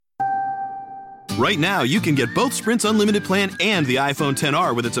Right now, you can get both Sprint's unlimited plan and the iPhone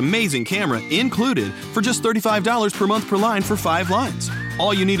XR with its amazing camera included for just $35 per month per line for 5 lines.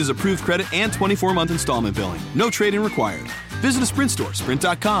 All you need is approved credit and 24-month installment billing. No trade-in required. Visit a Sprint store,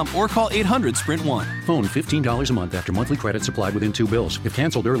 sprint.com, or call 800-SPRINT1. Phone $15 a month after monthly credits applied within 2 bills. If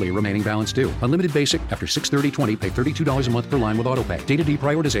canceled early, remaining balance due. Unlimited basic after $630.20. Pay $32 a month per line with autopay. Data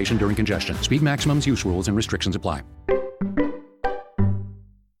deprioritization during congestion. Speed maximums, use rules, and restrictions apply.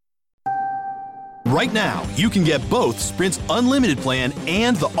 Right now, you can get both Sprint's unlimited plan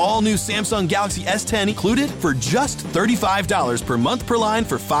and the all-new Samsung Galaxy S10 included for just $35 per month per line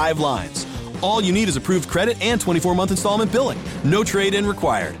for 5 lines. All you need is approved credit and 24-month installment billing. No trade-in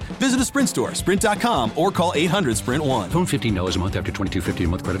required. Visit a Sprint store, sprint.com, or call 800-SPRINT1. Phone $15 a month after $22.50 a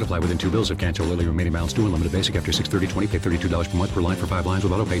month credit apply within 2 bills. If canceled early, remaining balance due. Unlimited basic after $630.20. Pay $32 per month per line for 5 lines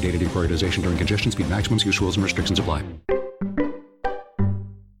with autopay. Data deprioritization during congestion. Speed maximums, use rules, and restrictions apply.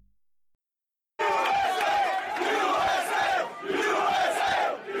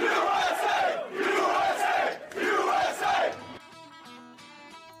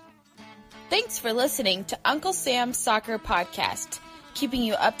 Thanks for listening to Uncle Sam's Soccer Podcast, keeping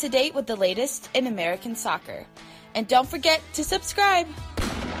you up to date with the latest in American soccer. And don't forget to subscribe.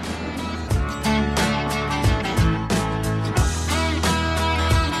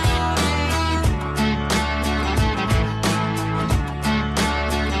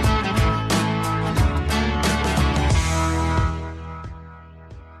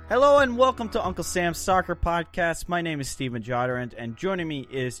 Hello and welcome to Uncle Sam's Soccer Podcast. My name is Steven Jodorant, and joining me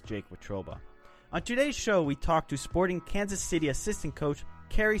is Jake Watroba. On today's show, we talk to Sporting Kansas City assistant coach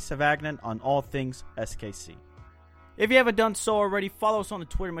Kerry Zavagnin on all things SKC. If you haven't done so already, follow us on the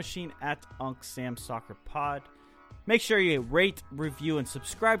Twitter machine at Uncle Sam's Soccer Pod. Make sure you rate, review, and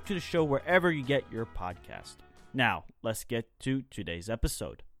subscribe to the show wherever you get your podcast. Now, let's get to today's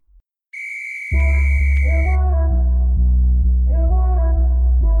episode.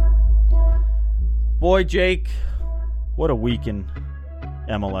 Boy, Jake, what a week in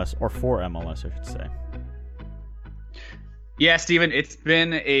MLS, or for MLS, I should say. Yeah, Steven, it's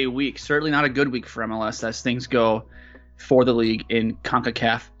been a week. Certainly not a good week for MLS as things go for the league in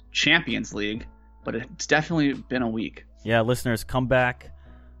CONCACAF Champions League, but it's definitely been a week. Yeah, listeners, come back.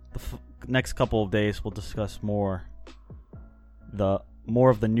 The next couple of days, we'll discuss more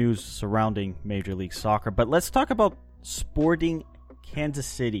of the news surrounding Major League Soccer. But let's talk about Sporting Kansas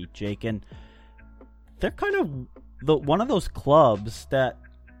City, Jake, and they're kind of one of those clubs that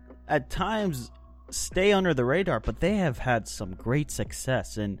at times stay under the radar, but they have had some great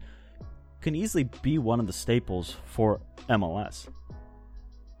success and can easily be one of the staples for MLS.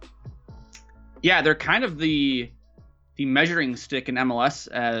 Yeah, they're kind of the measuring stick in MLS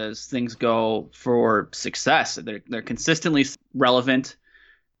as things go for success. They're consistently relevant.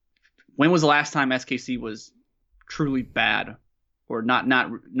 When was the last time SKC was truly bad or not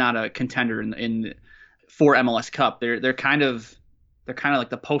a contender in for MLS Cup? They're kind of like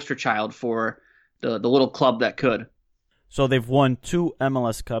the poster child for the little club that could. So they've won 2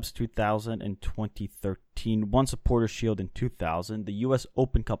 MLS Cups, 2000 and 2013, 1 Supporter Shield in 2000, the U.S.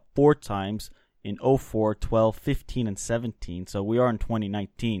 Open Cup 4 times in 04, 12, 15, and 17. So we are in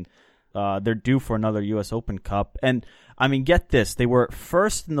 2019. They're due for another U.S. Open Cup. And, I mean, get this. They were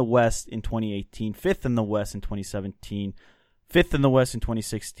first in the West in 2018, 5th in the West in 2017, 5th in the West in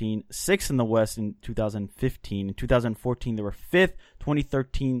 2016, 6th in the West in 2015. In 2014, they were 5th.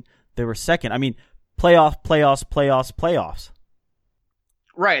 2013, they were 2nd. I mean, playoffs.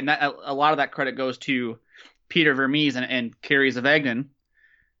 Right, and a lot of that credit goes to Peter Vermees and Kerry Zavagnin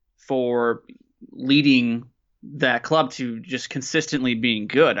for leading that club to just consistently being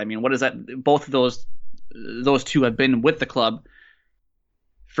good. I mean, what is that? Both of those two have been with the club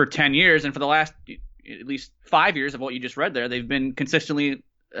for 10 years, and for the last at least 5 years of what you just read there, they've been consistently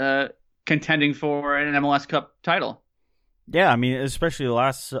contending for an MLS Cup title. Yeah, I mean, especially the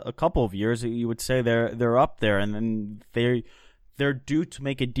last a couple of years, you would say they're up there, and then they're due to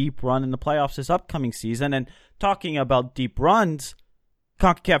make a deep run in the playoffs this upcoming season. And talking about deep runs,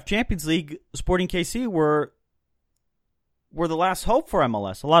 CONCACAF Champions League, Sporting KC were the last hope for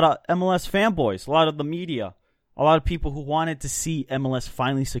MLS. A lot of MLS fanboys, a lot of the media, a lot of people who wanted to see MLS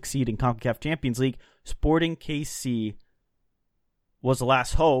finally succeed in CONCACAF Champions League. Sporting KC was the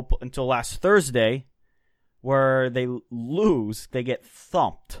last hope until last Thursday, where they lose. They get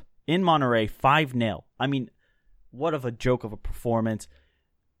thumped in Monterrey 5-0. I mean, what of a joke of a performance.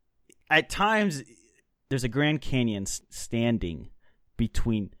 At times, there's a Grand Canyon standing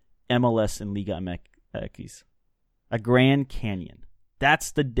between MLS and Liga MX. A Grand Canyon.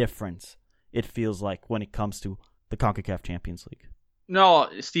 That's the difference, it feels like, when it comes to the CONCACAF Champions League. No,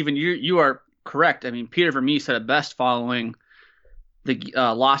 Steven, you are correct. I mean, Peter Vermees said it best following the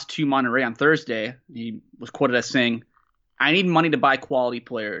loss to Monterrey on Thursday. He was quoted as saying, "I need money to buy quality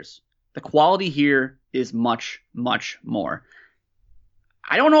players. The quality here is much, much more."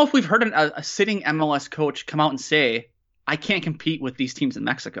 I don't know if we've heard a sitting MLS coach come out and say, "I can't compete with these teams in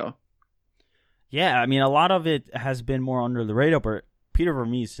Mexico." Yeah, I mean, a lot of it has been more under the radar, but Peter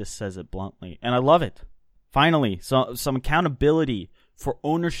Vermees just says it bluntly, and I love it. Finally, some accountability for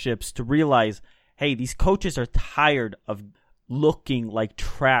ownerships to realize, hey, these coaches are tired of looking like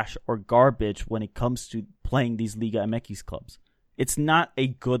trash or garbage when it comes to playing these Liga MX clubs. It's not a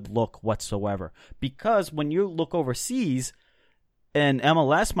good look whatsoever, because when you look overseas, and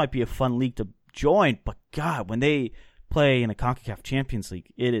MLS might be a fun league to join, but God, when they play in a CONCACAF Champions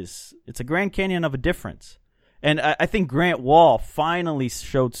League, it's a Grand Canyon of a difference. And I think Grant Wall finally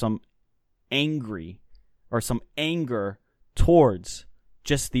showed some anger towards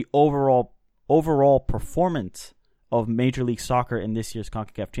just the overall performance of Major League Soccer in this year's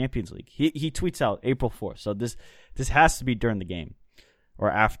CONCACAF Champions League. He tweets out April 4th, so this has to be during the game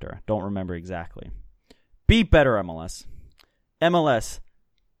or after. Don't remember exactly. Be better, MLS. MLS,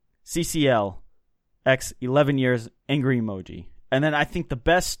 CCL, X 11 years, angry emoji. And then I think the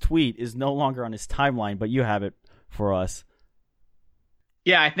best tweet is no longer on his timeline, but you have it for us.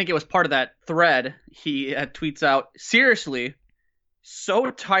 Yeah, I think it was part of that thread. He tweets out, "Seriously,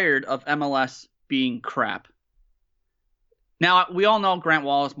 so tired of MLS being crap." Now, we all know Grant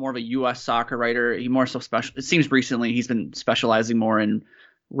Wall is more of a U.S. soccer writer. He more so it seems recently he's been specializing more in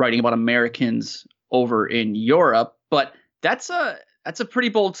writing about Americans over in Europe, but that's a pretty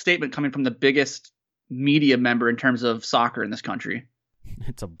bold statement coming from the biggest media member in terms of soccer in this country.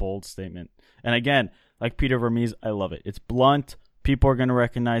 It's a bold statement. And again, like Peter Vermees, I love it. It's blunt. People are going to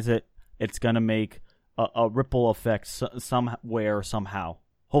recognize it. It's going to make a ripple effect somewhere, somehow.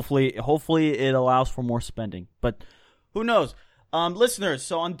 Hopefully it allows for more spending. But who knows? Listeners,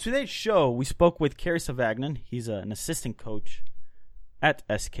 so on today's show, we spoke with Kerry Zavagnin. He's an assistant coach at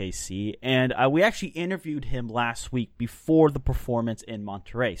SKC, and we actually interviewed him last week before the performance in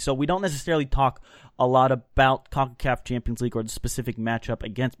Monterrey. So we don't necessarily talk a lot about CONCACAF Champions League or the specific matchup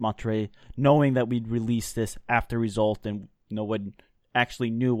against Monterrey, knowing that we'd release this after result and no one actually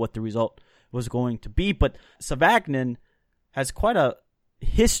knew what the result was going to be. But Zavagnin has quite a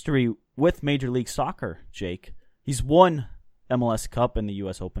history with Major League Soccer, Jake. He's won MLS Cup and the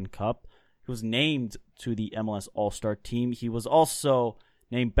U.S. Open Cup. He was named to the MLS All-Star team. He was also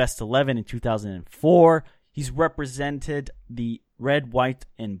named Best 11 in 2004. He's represented the red, white,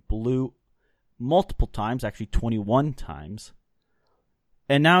 and blue multiple times, actually 21 times.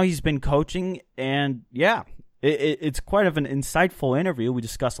 And now he's been coaching, and yeah, it's quite of an insightful interview. We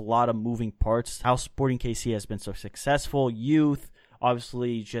discuss a lot of moving parts, how Sporting KC has been so successful, youth,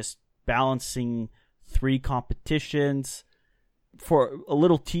 obviously just balancing 3 competitions. For a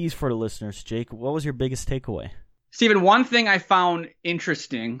little tease for the listeners, Jake, what was your biggest takeaway? Stephen, one thing I found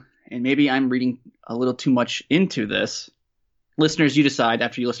interesting, and maybe I'm reading a little too much into this. Listeners, you decide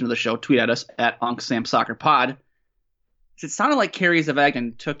after you listen to the show. Tweet at us at UncSamSoccerPod. It sounded like Kerry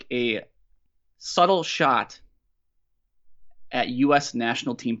Zavagnin took a subtle shot at U.S.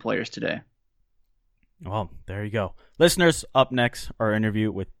 national team players today. Well, there you go. Listeners, up next, our interview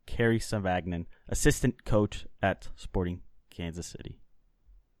with Kerry Zavagnin, assistant coach at Sporting Kansas City.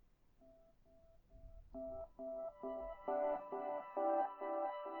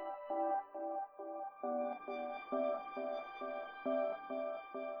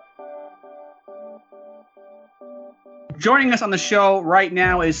 Joining us on the show right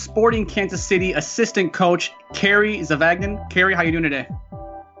now is Sporting Kansas City assistant coach Kerry Zavagnin. Kerry, how are you doing today?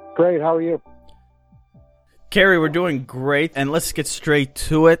 Great. How are you? Kerry, we're doing great, and let's get straight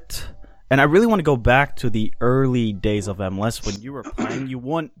to it. And I really want to go back to the early days of MLS when you were playing. You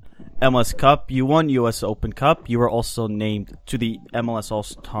won MLS Cup, you won US Open Cup. You were also named to the MLS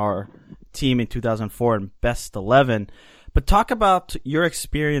All-Star team in 2004 and Best 11. But talk about your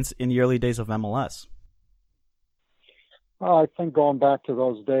experience in the early days of MLS. I think going back to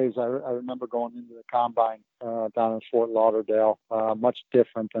those days, I remember going into the combine down in Fort Lauderdale, much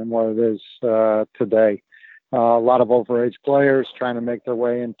different than what it is today. A lot of overage players trying to make their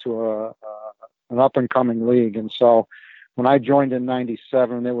way into an up-and-coming league. And so when I joined in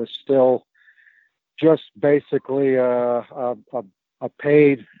 97, it was still just basically a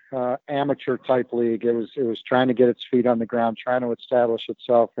paid amateur-type league. It was trying to get its feet on the ground, trying to establish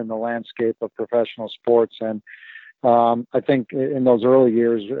itself in the landscape of professional sports. And I think in those early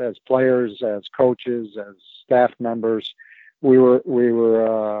years, as players, as coaches, as staff members,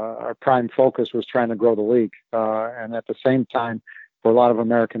 our prime focus was trying to grow the league, and at the same time, for a lot of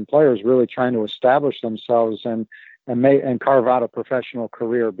American players really trying to establish themselves and carve out a professional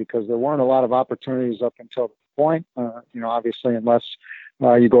career, because there weren't a lot of opportunities up until the point, obviously, unless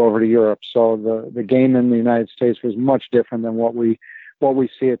you go over to Europe. So the game in the United States was much different than what we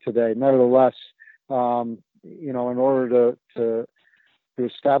see it today. Nevertheless, in order to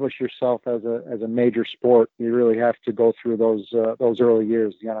establish yourself as a major sport, you really have to go through those early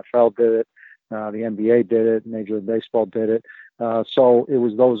years. The NFL did it, the NBA did it, Major League Baseball did it. So it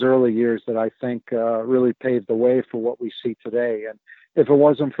was those early years that I think really paved the way for what we see today. And if it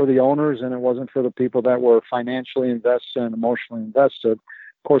wasn't for the owners and it wasn't for the people that were financially invested and emotionally invested,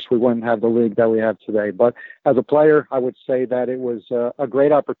 of course, we wouldn't have the league that we have today. But as a player, I would say that it was a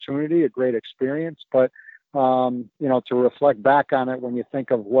great opportunity, a great experience. But, to reflect back on it, when you think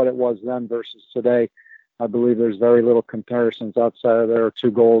of what it was then versus today, I believe there's very little comparisons outside of there are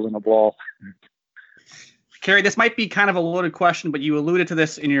 2 goals and a ball. Kerry, this might be kind of a loaded question, but you alluded to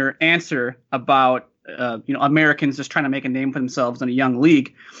this in your answer about Americans just trying to make a name for themselves in a young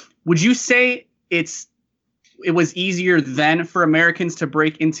league. Would you say it was easier then for Americans to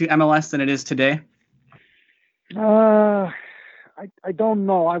break into MLS than it is today? I don't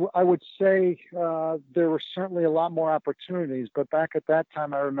know. I would say there were certainly a lot more opportunities, but back at that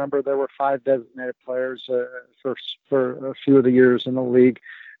time, I remember there were 5 designated players for a few of the years in the league,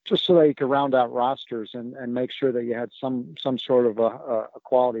 just so that you could round out rosters and make sure that you had some sort of a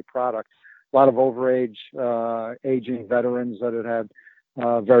quality product. A lot of overage, aging veterans that had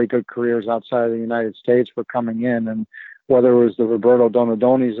very good careers outside of the United States were coming in, and whether it was the Roberto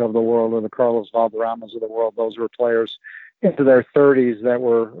Donadonis of the world or the Carlos Valderamas of the world, those were players into their 30s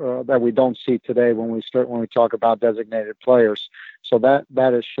that we don't see today when we talk about designated players. So that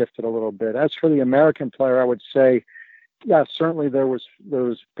has shifted a little bit. As for the American player, I would say, yeah, certainly there was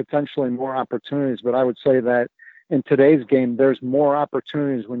potentially more opportunities, but I would say that in today's game, there's more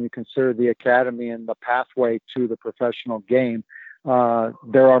opportunities when you consider the academy and the pathway to the professional game.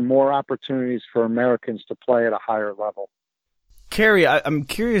 There are more opportunities for Americans to play at a higher level. Kerry, I'm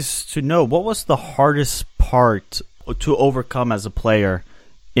curious to know, what was the hardest part to overcome as a player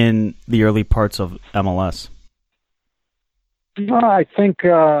in the early parts of MLS? I think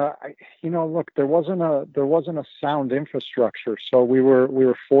look, there wasn't a sound infrastructure, so we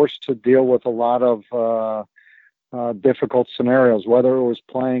were forced to deal with a lot of difficult scenarios, whether it was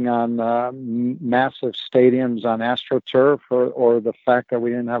playing on massive stadiums on AstroTurf or the fact that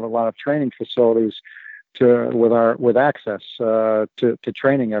we didn't have a lot of training facilities with access to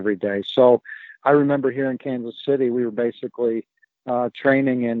training every day. So I remember here in Kansas City, we were basically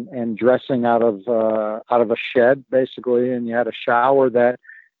training and dressing out of a shed, basically, and you had a shower that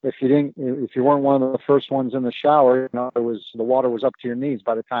if you weren't one of the first ones in the shower, the water was up to your knees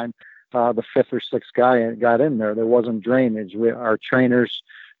by the time the 5th or 6th guy got in there. There wasn't drainage. Our trainers,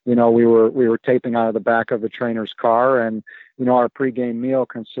 we were taping out of the back of the trainer's car, and our pregame meal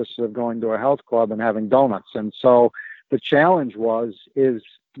consisted of going to a health club and having donuts. And so the challenge is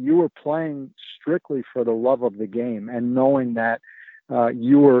you were playing strictly for the love of the game and knowing that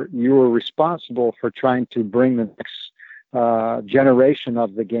you were responsible for trying to bring the next generation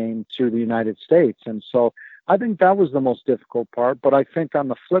of the game to the United States. And so I think that was the most difficult part. But I think on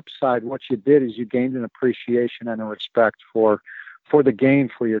the flip side, what you did is you gained an appreciation and a respect for the game,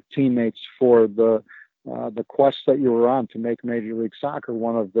 for your teammates, for the quest that you were on to make Major League Soccer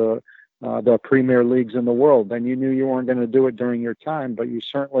one of the premier leagues in the world. And you knew you weren't going to do it during your time, but you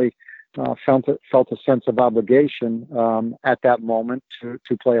certainly felt a sense of obligation at that moment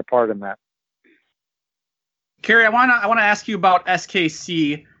to play a part in that. Kerry, I want to ask you about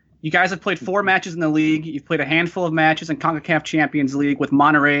SKC. You guys have played 4 matches in the league. You've played a handful of matches in CONCACAF Champions League with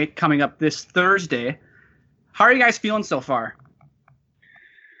Monterrey coming up this Thursday. How are you guys feeling so far?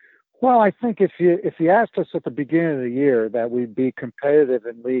 Well, I think if you asked us at the beginning of the year that we'd be competitive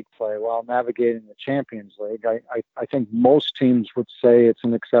in league play while navigating the Champions League, I think most teams would say it's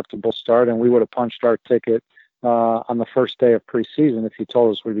an acceptable start, and we would have punched our ticket on the first day of preseason if you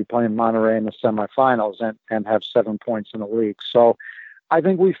told us we'd be playing Monterrey in the semifinals and have 7 points in the league. So I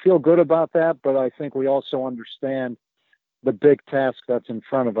think we feel good about that, but I think we also understand the big task that's in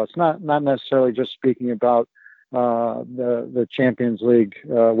front of us. Not necessarily just speaking about the Champions League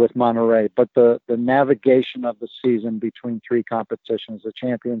with Monterrey, but the navigation of the season between 3 competitions, the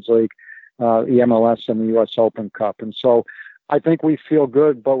Champions League, the MLS, and the U.S. Open Cup. And so I think we feel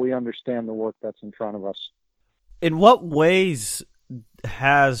good, but we understand the work that's in front of us. In what ways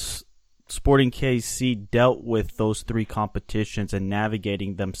has Sporting KC dealt with those 3 competitions and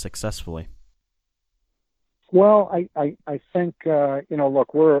navigating them successfully? Well, I think,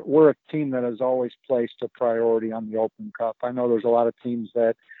 look, we're a team that has always placed a priority on the Open Cup. I know there's a lot of teams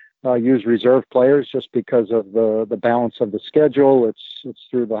that use reserve players just because of the balance of the schedule. It's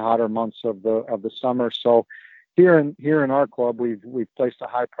through the hotter months of the summer. So here in our club, we've placed a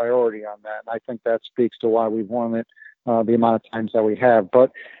high priority on that. And I think that speaks to why we've won it the amount of times that we have.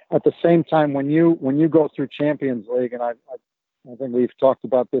 But at the same time, when you go through Champions League, and I think we've talked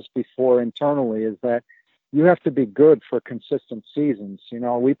about this before internally, is that you have to be good for consistent seasons.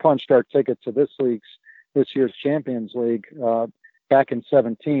 We punched our ticket to this year's Champions League back in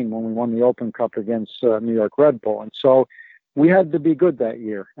 17 when we won the Open Cup against New York Red Bull. And so we had to be good that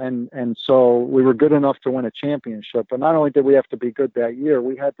year. And so we were good enough to win a championship. But not only did we have to be good that year,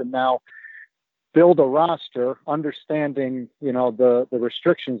 we had to now build a roster, understanding, the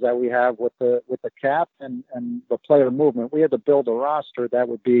restrictions that we have with the cap and the player movement. We had to build a roster that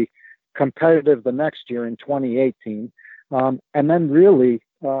would be competitive the next year in 2018, and then really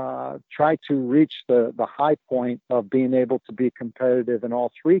try to reach the high point of being able to be competitive in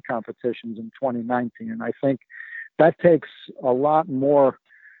all three competitions in 2019. And I think that takes a lot more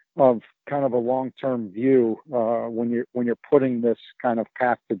of kind of a long-term view when you're putting this kind of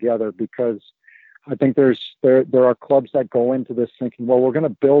path together, because I think there are clubs that go into this thinking, well, we're going to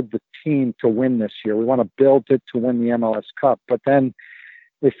build the team to win this year. We want to build it to win the MLS Cup. But then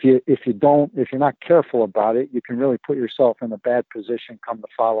if you're not careful about it, you can really put yourself in a bad position come the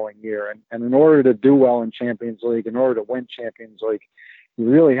following year. And in order to do well in Champions League, in order to win Champions League, you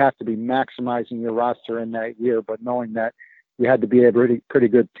really have to be maximizing your roster in that year, but knowing that you had to be a pretty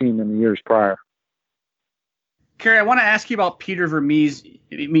good team in the years prior. Kerry, I want to ask you about Peter Vermes.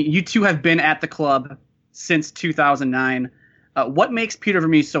 I mean, you two have been at the club since 2009. What makes Peter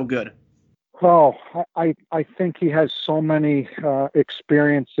Vermes so good? Well, I think he has so many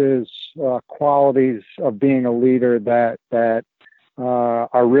experiences, qualities of being a leader that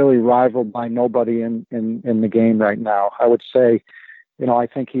are really rivaled by nobody in the game right now. I would say, I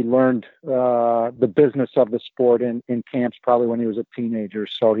think he learned the business of the sport in camps probably when he was a teenager.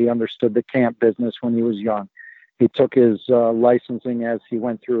 So he understood the camp business when he was young. He took his licensing as he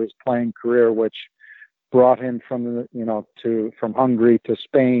went through his playing career, which brought him from Hungary to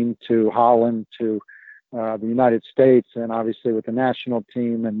Spain to Holland to the United States, and obviously with the national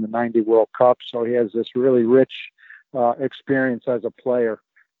team and the '90 World Cup. So he has this really rich experience as a player.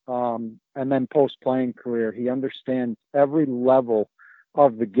 And then post-playing career, he understands every level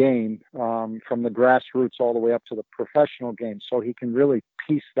of the game, from the grassroots all the way up to the professional game. So he can really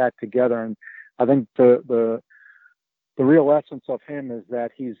piece that together. And I think the real essence of him is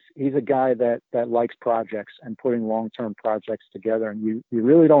that he's a guy that likes projects and putting long-term projects together. And you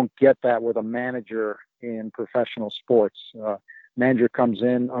really don't get that with a manager in professional sports. Manager comes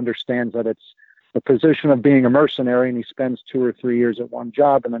in, understands that it's the position of being a mercenary, and he spends 2 or 3 years at one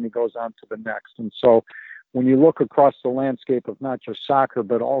job, and then he goes on to the next. And so when you look across the landscape of not just soccer,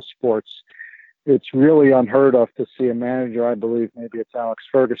 but all sports, it's really unheard of to see a manager. I believe maybe it's Alex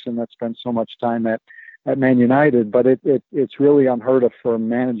Ferguson that spent so much time at Man United, but it's really unheard of for a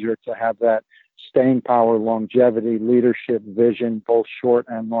manager to have that staying power, longevity, leadership, vision, both short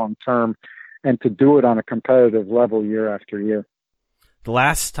and long term, and to do it on a competitive level year after year. The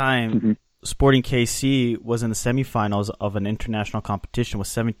last time Sporting KC was in the semifinals of an international competition was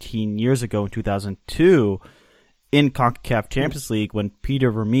 17 years ago in 2002 in CONCACAF Champions League when Peter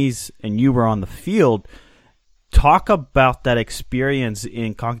Vermes and you were on the field. Talk about that experience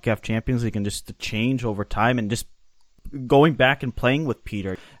in CONCACAF Champions League and just the change over time and just going back and playing with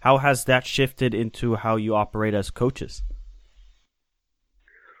Peter. How has that shifted into how you operate as coaches?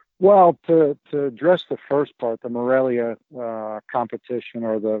 Well, to address the first part, the Morelia competition,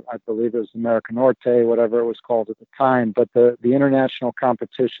 or I believe it was American Norte, whatever it was called at the time, but the international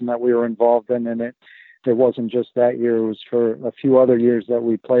competition that we were involved in, and it wasn't just that year, it was for a few other years that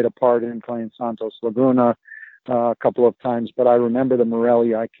we played a part in, playing Santos Laguna a couple of times. But I remember the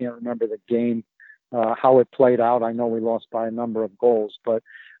Morelia. I can't remember the game, how it played out. I know we lost by a number of goals, but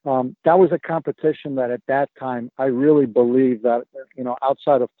that was a competition that at that time, I really believe that,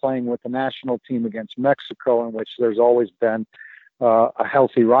 outside of playing with the national team against Mexico, in which there's always been a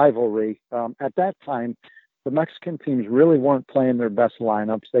healthy rivalry, at that time, the Mexican teams really weren't playing their best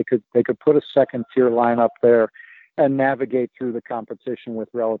lineups. They could put a second tier lineup there and navigate through the competition with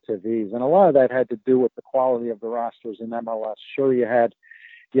relative ease. And a lot of that had to do with the quality of the rosters in MLS. Sure, you had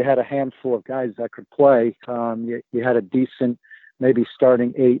a handful of guys that could play. You had a decent, maybe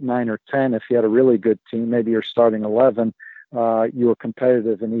starting 8, 9, or 10. If you had a really good team, maybe you're starting 11. You were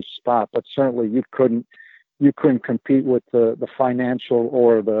competitive in each spot, but certainly you couldn't you couldn't compete with the financial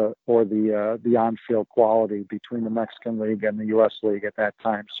or the on-field quality between the Mexican League and the U.S. League at that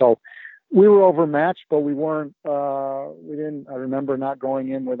time. So we were overmatched, but we weren't. We didn't. I remember not going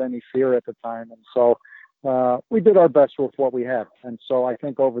in with any fear at the time, and so we did our best with what we had. And so I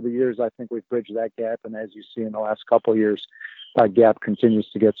think over the years, I think we've bridged that gap. And as you see in the last couple of years, that gap continues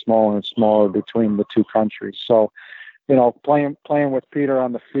to get smaller and smaller between the two countries. So, playing with Peter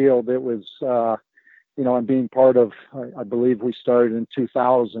on the field, it was. And being part of, I believe we started in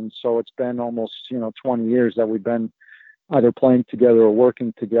 2000, so it's been almost, 20 years that we've been either playing together or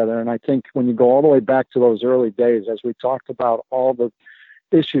working together. And I think when you go all the way back to those early days, as we talked about all the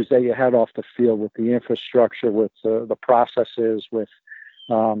issues that you had off the field with the infrastructure, with the processes, with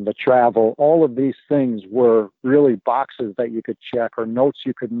the travel, all of these things were really boxes that you could check or notes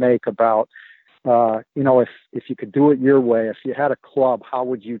you could make about, if you could do it your way, if you had a club, how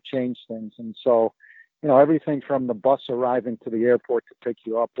would you change things? And so, everything from the bus arriving to the airport to pick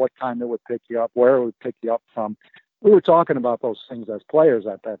you up, what time it would pick you up, where it would pick you up from. We were talking about those things as players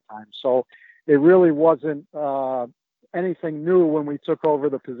at that time. So it really wasn't anything new when we took over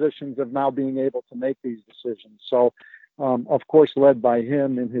the positions of now being able to make these decisions. So, of course, led by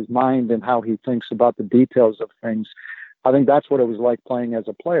him in his mind and how he thinks about the details of things. I think that's what it was like playing as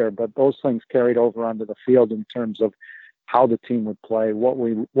a player. But those things carried over onto the field in terms of how the team would play,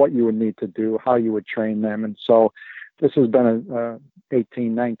 what you would need to do, how you would train them. And so this has been a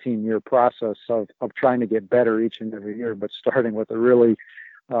 18, 19-year process of trying to get better each and every year, but starting with a really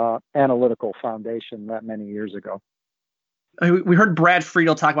analytical foundation that many years ago. We heard Brad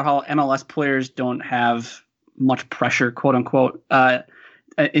Friedel talk about how MLS players don't have much pressure, quote unquote,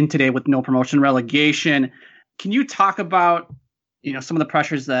 in today with no promotion relegation. Can you talk about, some of the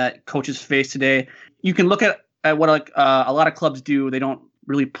pressures that coaches face today? You can look at what a lot of clubs do. They don't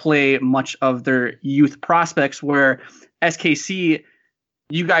really play much of their youth prospects, where SKC,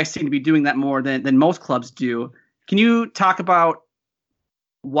 you guys seem to be doing that more than most clubs do. Can you talk about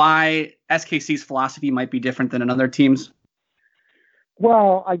why SKC's philosophy might be different than another team's?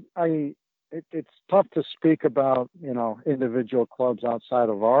 Well, it's tough to speak about, individual clubs outside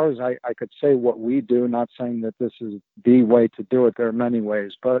of ours. I could say what we do, not saying that this is the way to do it. There are many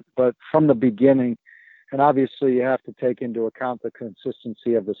ways, but from the beginning, and obviously you have to take into account the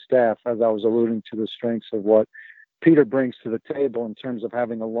consistency of the staff, as I was alluding to the strengths of what Peter brings to the table in terms of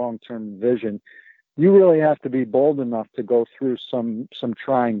having a long-term vision. You really have to be bold enough to go through some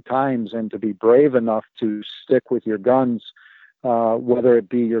trying times and to be brave enough to stick with your guns, whether it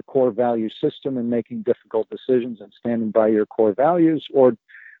be your core value system and making difficult decisions and standing by your core values, or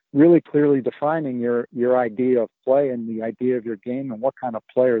really clearly defining your idea of play and the idea of your game and what kind of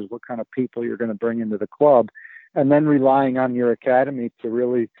players, what kind of people you're going to bring into the club, and then relying on your academy to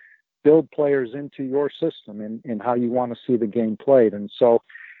really build players into your system and how you want to see the game played. And so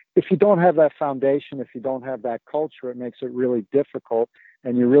if you don't have that foundation, if you don't have that culture, it makes it really difficult,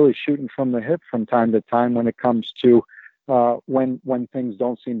 and you're really shooting from the hip from time to time when it comes to when things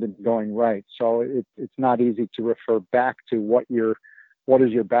don't seem to be going right. So it's not easy to refer back to what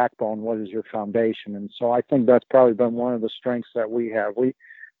is your backbone, what is your foundation. And so I think that's probably been one of the strengths that we have. We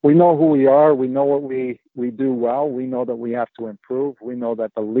know who we are. We know what we do well. We know that we have to improve. We know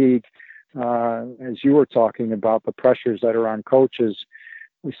that the league, as you were talking about, the pressures that are on coaches,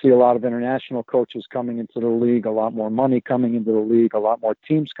 we see a lot of international coaches coming into the league, a lot more money coming into the league, a lot more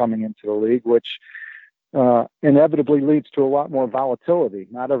teams coming into the league, which inevitably leads to a lot more volatility.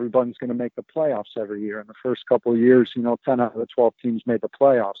 Not everybody's going to make the playoffs every year. In the first couple of years, 10 out of the 12 teams made the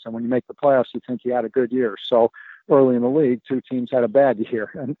playoffs. And when you make the playoffs, you think you had a good year. So early in the league, 2 teams had a bad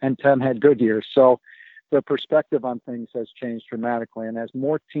year and 10 had good years. So the perspective on things has changed dramatically. And as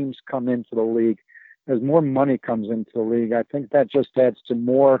more teams come into the league, as more money comes into the league, I think that just adds to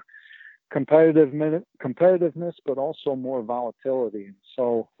more competitiveness, but also more volatility.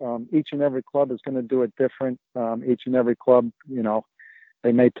 So each and every club is going to do it different. Each and every club,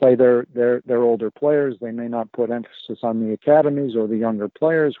 they may play their older players. They may not put emphasis on the academies or the younger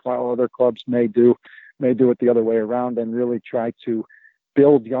players, while other clubs may do it the other way around and really try to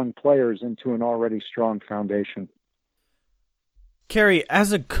build young players into an already strong foundation. Kerry,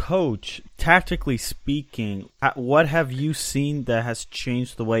 as a coach, tactically speaking, what have you seen that has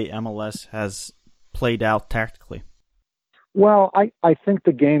changed the way MLS has played out tactically? Well, I think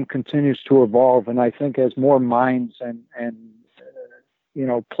the game continues to evolve, and I think as more minds and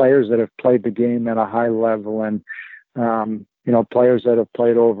players that have played the game at a high level, and players that have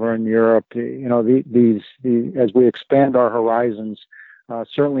played over in Europe, as we expand our horizons.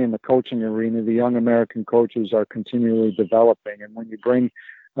 Certainly in the coaching arena, the young American coaches are continually developing. And when you bring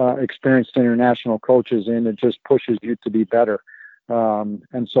experienced international coaches in. It just pushes you to be better.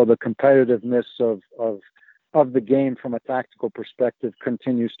 And so the competitiveness of the game from a tactical perspective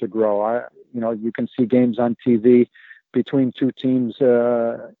continues to grow. You can see games on TV between two teams in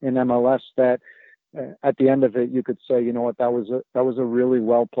MLS that at the end of it, you could say, you know what, that was a really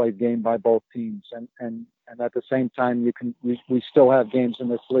well played game by both teams. And at the same time, we still have games in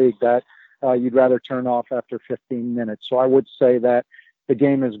this league that you'd rather turn off after 15 minutes. So I would say that the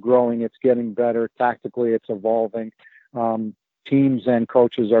game is growing. It's getting better. Tactically, it's evolving. Teams and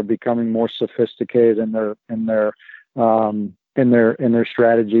coaches are becoming more sophisticated in their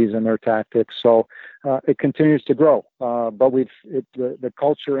strategies and their tactics. So it continues to grow. But the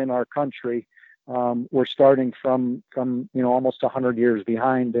culture in our country, we're starting from almost 100 years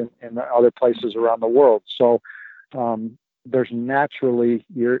behind in other places around the world. So there's naturally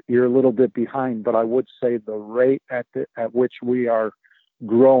you're a little bit behind, but I would say the rate at which we are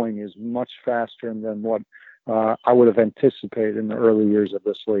growing is much faster than what I would have anticipated in the early years of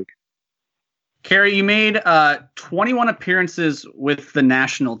this league. Kerry, you made 21 appearances with the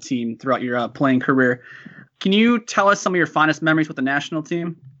national team throughout your playing career. Can you tell us some of your fondest memories with the national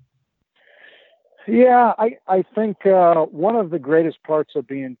team? Yeah, I think one of the greatest parts of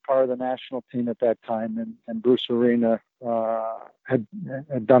being part of the national team at that time, and Bruce Arena had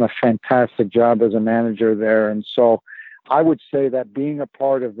done a fantastic job as a manager there. And so I would say that being a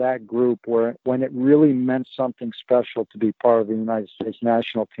part of that group when it really meant something special to be part of the United States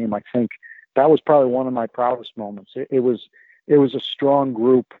national team, I think that was probably one of my proudest moments. It was a strong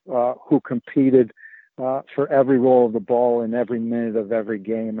group who competed for every roll of the ball in every minute of every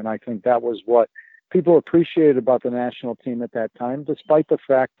game. And I think that was what people appreciated about the national team at that time, despite the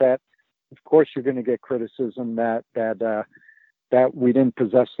fact that, of course, you're going to get criticism that we didn't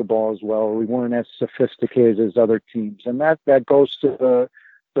possess the ball as well, or we weren't as sophisticated as other teams. And that goes to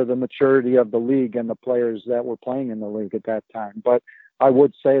the maturity of the league and the players that were playing in the league at that time. But I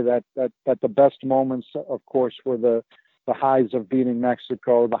would say that the best moments, of course, were the highs of beating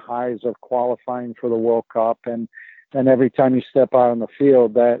Mexico, the highs of qualifying for the World Cup, and every time you step out on the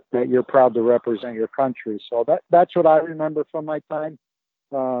field that you're proud to represent your country. So that's what I remember from my time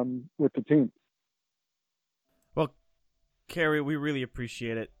with the team. Well, Kerry, we really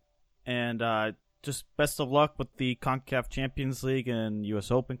appreciate it. And just best of luck with the CONCACAF Champions League and U.S.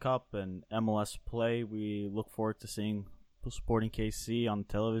 Open Cup and MLS play. We look forward to seeing Sporting KC on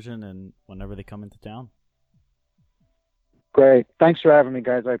television and whenever they come into town. Great. Thanks for having me,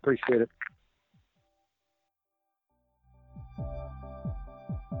 guys. I appreciate it.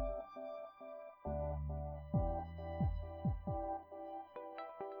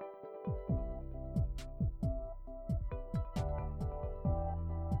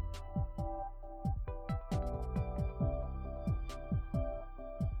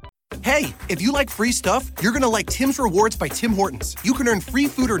 Hey, if you like free stuff, you're going to like Tim's Rewards by Tim Hortons. You can earn free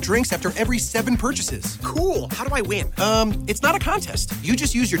food or drinks after every 7 purchases. Cool. How do I win? It's not a contest. You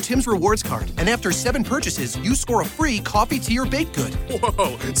just use your Tim's Rewards card, and after 7 purchases, you score a free coffee, tea, or baked good.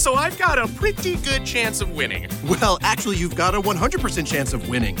 Whoa, so I've got a pretty good chance of winning. Well, actually, you've got a 100% chance of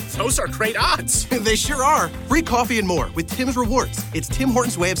winning. Those are great odds. They sure are. Free coffee and more with Tim's Rewards. It's Tim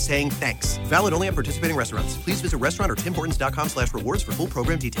Hortons' way of saying thanks. Valid only at participating restaurants. Please visit restaurant or timhortons.com/rewards for full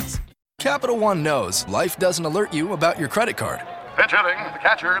program details. Capital One knows life doesn't alert you about your credit card. Pitch hitting, the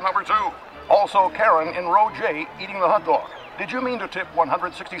catcher, number 2. Also Karen in row J eating the hot dog. Did you mean to tip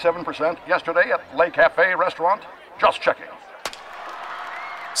 167% yesterday at Le Cafe restaurant? Just checking.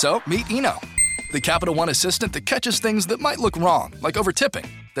 So, meet Eno, the Capital One assistant that catches things that might look wrong, like over-tipping,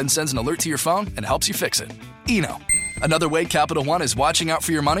 then sends an alert to your phone and helps you fix it. Eno, another way Capital One is watching out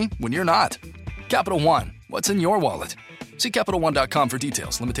for your money when you're not. Capital One, what's in your wallet? See CapitalOne.com for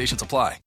details. Limitations apply.